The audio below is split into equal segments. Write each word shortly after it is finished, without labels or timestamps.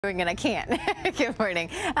And I can't. Good morning.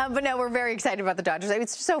 But no, we're very excited about the Dodgers.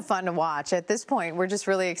 It's so fun to watch. At this point, we're just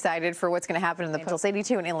really excited for what's going to happen in the Hills.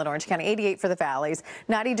 82 in Inland Orange County, 88 for the Valleys,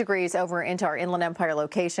 90 degrees over into our Inland Empire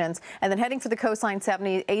locations, and then heading for the coastline,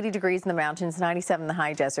 80 degrees in the mountains, 97 in the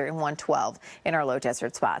high desert, and 112 in our low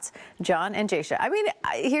desert spots. John and Jaysha, I mean,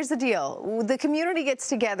 here's the deal. The community gets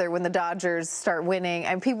together when the Dodgers start winning,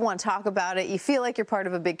 and people want to talk about it. You feel like you're part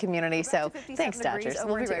of a big community. So thanks, Dodgers.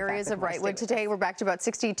 We'll be right areas of Wrightwood today. We're back to about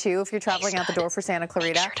 62 if you're traveling out the door for Santa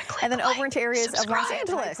Clarita, and then over into areas of Los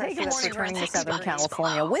Angeles. Hey, good morning, returning to Southern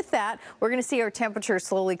California. With that, we're going to see our temperatures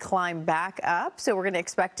slowly climb back up. So we're going to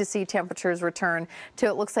expect to see temperatures return to,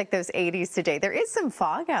 it looks like, those 80s today. There is some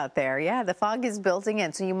fog out there. Yeah, the fog is building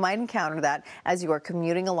in, so you might encounter that as you are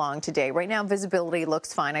commuting along today. Right now, visibility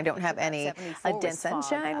looks fine. I don't have any dense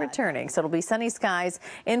sunshine returning, so it'll be sunny skies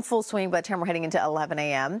in full swing by the time we're heading into 11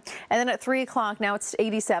 a.m. And then at 3 o'clock, now it's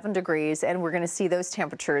 87 degrees, and we're going to see those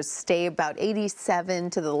temperatures stay about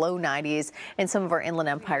 87 to the low 90s in some of our Inland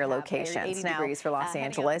Empire locations. 80 degrees for Los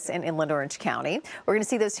Angeles and Inland Orange County. We're going to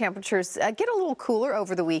see those temperatures get a little cooler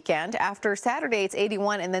over the weekend. After Saturday, it's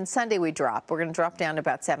 81, and then Sunday we drop. We're going to drop down to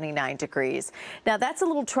about 79 degrees. Now, that's a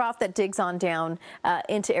little trough that digs on down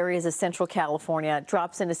into areas of Central California,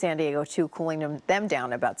 drops into San Diego too, cooling them down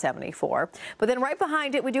to about 74. But then right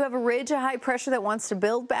behind it, we do have a ridge of high pressure that wants to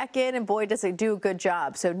build back in, and boy, does it do a good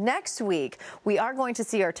job. So next week, we are going to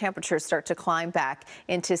see our temperatures start to climb back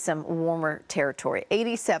into some warmer territory.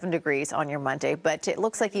 87 degrees on your Monday, but it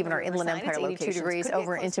looks like even our Inland Empire locations, 82 degrees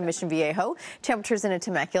over into Mission Viejo. Temperatures in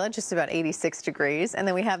Temecula, just about 86 degrees. And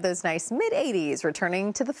then we have those nice mid-80s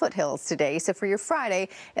returning to the foothills today. So for your Friday,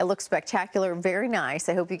 it looks spectacular, very nice.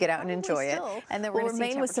 I hope you get out and enjoy it. And then we'll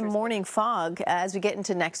remain with some morning fog as we get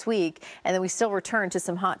into next week. And then we still return to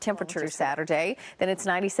some hot temperatures Saturday. Then it's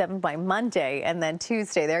 97 by Monday. And then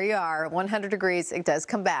Tuesday, there you are, 100 degrees. It does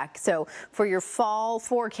come back. So for your fall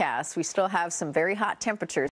forecast, we still have some very hot temperatures.